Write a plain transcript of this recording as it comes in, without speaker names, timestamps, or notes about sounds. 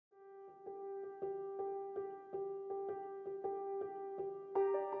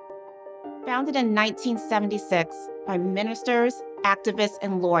Founded in 1976 by ministers, activists,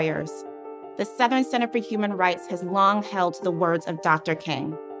 and lawyers, the Southern Center for Human Rights has long held to the words of Dr.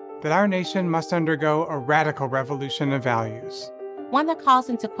 King. That our nation must undergo a radical revolution of values. One that calls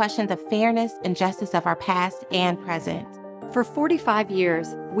into question the fairness and justice of our past and present. For 45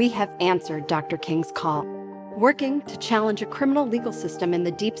 years, we have answered Dr. King's call, working to challenge a criminal legal system in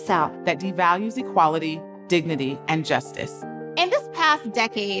the Deep South that devalues equality, dignity, and justice. In this past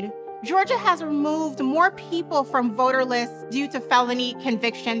decade, Georgia has removed more people from voter lists due to felony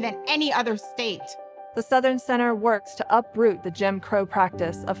conviction than any other state. The Southern Center works to uproot the Jim Crow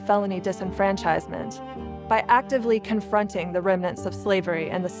practice of felony disenfranchisement by actively confronting the remnants of slavery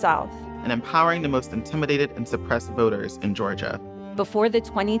in the South and empowering the most intimidated and suppressed voters in Georgia. Before the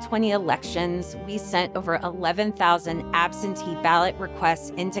 2020 elections, we sent over 11,000 absentee ballot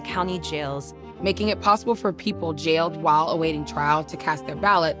requests into county jails, making it possible for people jailed while awaiting trial to cast their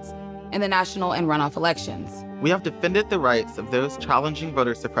ballots in the national and runoff elections. We have defended the rights of those challenging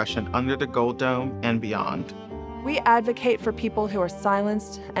voter suppression under the Gold Dome and beyond. We advocate for people who are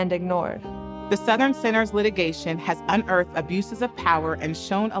silenced and ignored. The Southern Center's litigation has unearthed abuses of power and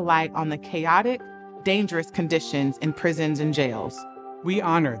shone a light on the chaotic, dangerous conditions in prisons and jails. We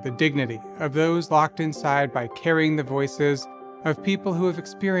honor the dignity of those locked inside by carrying the voices of people who have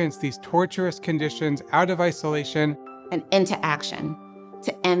experienced these torturous conditions out of isolation and into action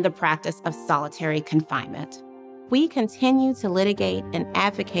to end the practice of solitary confinement. We continue to litigate and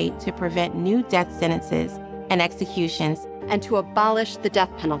advocate to prevent new death sentences and executions and to abolish the death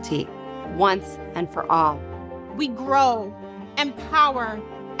penalty once and for all. We grow, empower,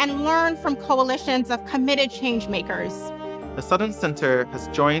 and learn from coalitions of committed changemakers. The Southern Center has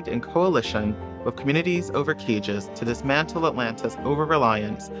joined in coalition with Communities Over Cages to dismantle Atlanta's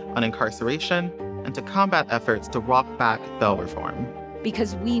over-reliance on incarceration and to combat efforts to walk back bail reform.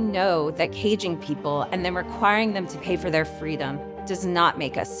 Because we know that caging people and then requiring them to pay for their freedom does not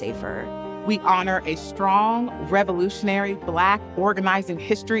make us safer. We honor a strong, revolutionary Black organizing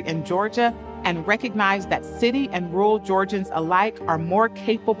history in Georgia and recognize that city and rural Georgians alike are more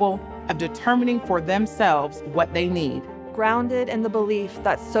capable of determining for themselves what they need. Grounded in the belief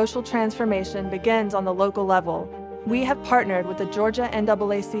that social transformation begins on the local level, we have partnered with the Georgia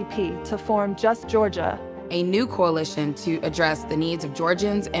NAACP to form Just Georgia, a new coalition to address the needs of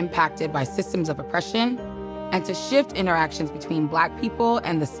Georgians impacted by systems of oppression and to shift interactions between Black people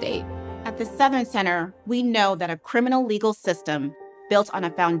and the state. At the Southern Center, we know that a criminal legal system built on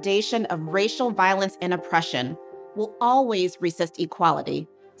a foundation of racial violence and oppression will always resist equality,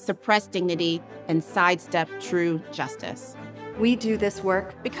 suppress dignity, and sidestep true justice. We do this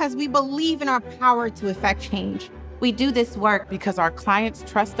work because we believe in our power to effect change. We do this work because our clients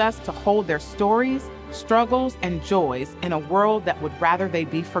trust us to hold their stories, struggles, and joys in a world that would rather they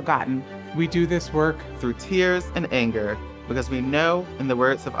be forgotten. We do this work through tears and anger because we know, in the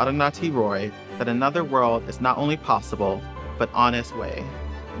words of Arundhati Roy, that another world is not only possible, but on its way.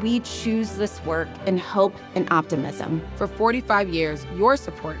 We choose this work in hope and optimism. For 45 years, your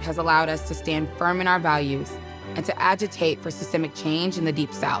support has allowed us to stand firm in our values and to agitate for systemic change in the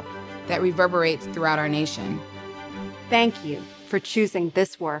Deep South that reverberates throughout our nation. Thank you for choosing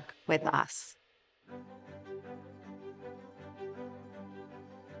this work with us.